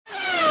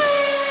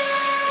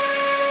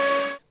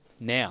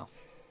Now,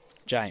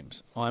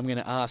 James, I'm going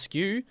to ask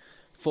you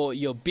for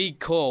your big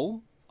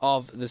call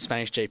of the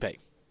Spanish GP.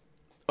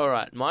 All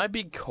right, my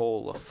big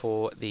call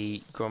for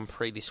the Grand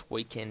Prix this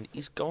weekend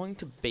is going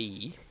to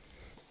be...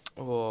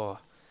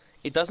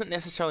 it doesn't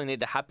necessarily need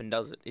to happen,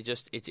 does it?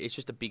 It's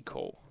just a big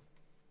call.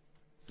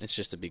 It's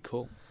just a big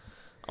call.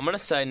 I'm going to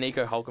say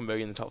Nico Hulkenberg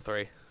in the top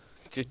 3.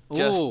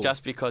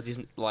 Just because he's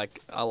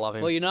like, I love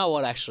him. Well, you know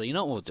what, actually? You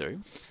know what we'll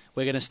do?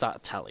 We're going to start a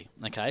tally,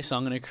 okay? So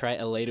I'm going to create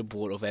a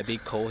leaderboard of our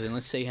big calls, and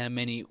let's see how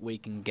many we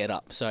can get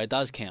up. So it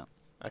does count.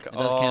 Okay. It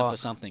does count for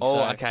something.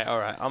 Okay, all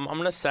right. I'm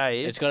going to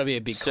say... It's got to be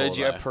a big call,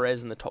 Sergio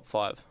Perez in the top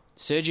 5.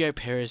 Sergio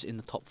Perez in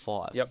the top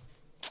 5? Yep.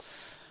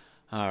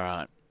 All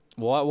right.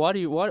 Why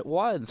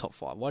in the top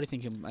 5? Why do you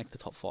think he'll make the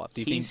top 5?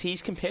 Do you think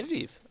he's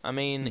competitive? I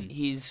mean,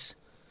 he's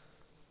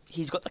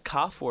got the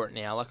car for it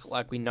now.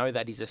 Like we know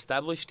that he's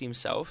established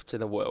himself to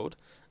the world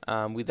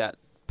with that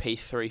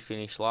P3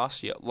 finish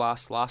last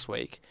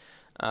week.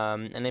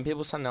 And then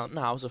people saying, no, it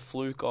was a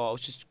fluke. Oh, it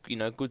was just,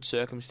 good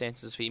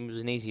circumstances for him. It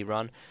was an easy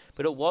run.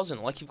 But it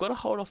wasn't. Like, you've got to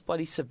hold off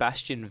bloody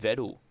Sebastian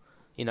Vettel.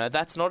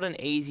 That's not an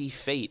easy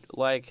feat.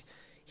 Like,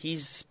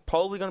 he's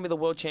probably going to be the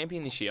world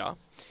champion this year.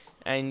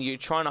 And you're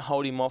trying to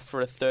hold him off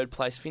for a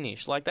third-place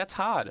finish. Like, that's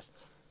hard.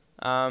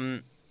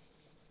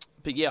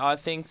 But, yeah, I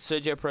think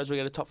Sergio Perez will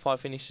get a top 5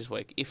 finish this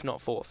week, if not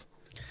 4th.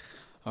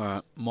 All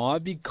right. My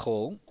big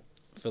call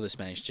for the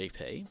Spanish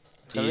GP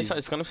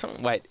it's going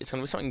to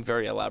be something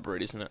very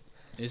elaborate, isn't it?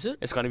 Is it?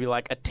 It's going to be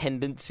like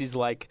attendance is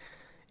like,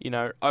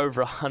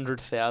 over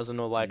 100,000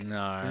 or like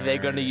they're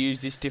going to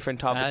use this different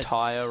type of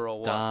tyre or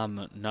what?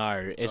 Dumb.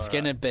 No, it's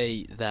going to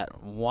be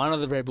that one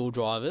of the Red Bull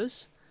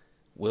drivers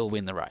will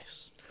win the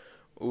race.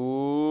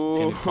 Ooh. It's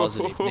going to be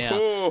positive.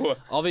 Now,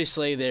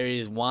 obviously there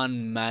is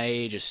one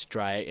major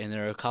straight and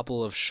there are a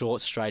couple of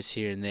short straights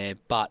here and there,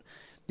 but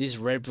this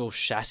Red Bull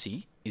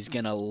chassis is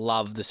going to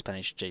love the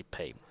Spanish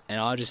GP. And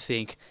I just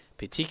think,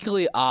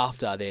 particularly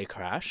after their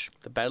crash,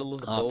 the battle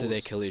of the after balls.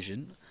 their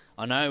collision,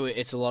 I know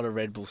it's a lot of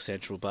Red Bull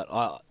Central, but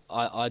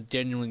I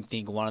genuinely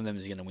think one of them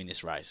is going to win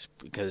this race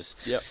because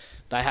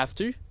they have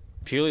to.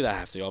 Purely they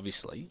have to,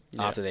 obviously,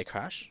 after their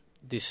crash.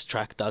 This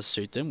track does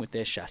suit them with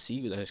their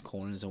chassis, with those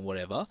corners and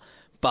whatever.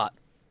 But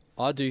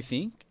I do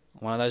think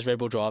one of those Red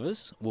Bull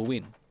drivers will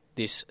win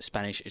this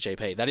Spanish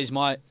GP. That is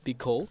my big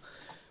call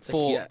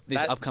for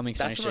this upcoming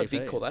Spanish GP. That's not a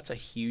big call. That's a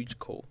huge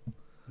call.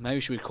 Maybe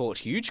we should call it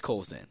huge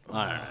calls then.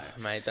 I don't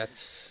know. Mate,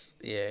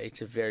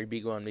 it's a very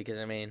big one because,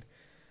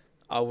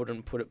 I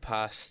wouldn't put it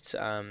past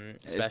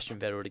Sebastian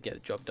Vettel to get the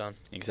job done.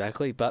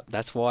 Exactly, but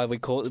that's why we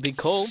call it the big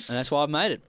call, and that's why I've made it.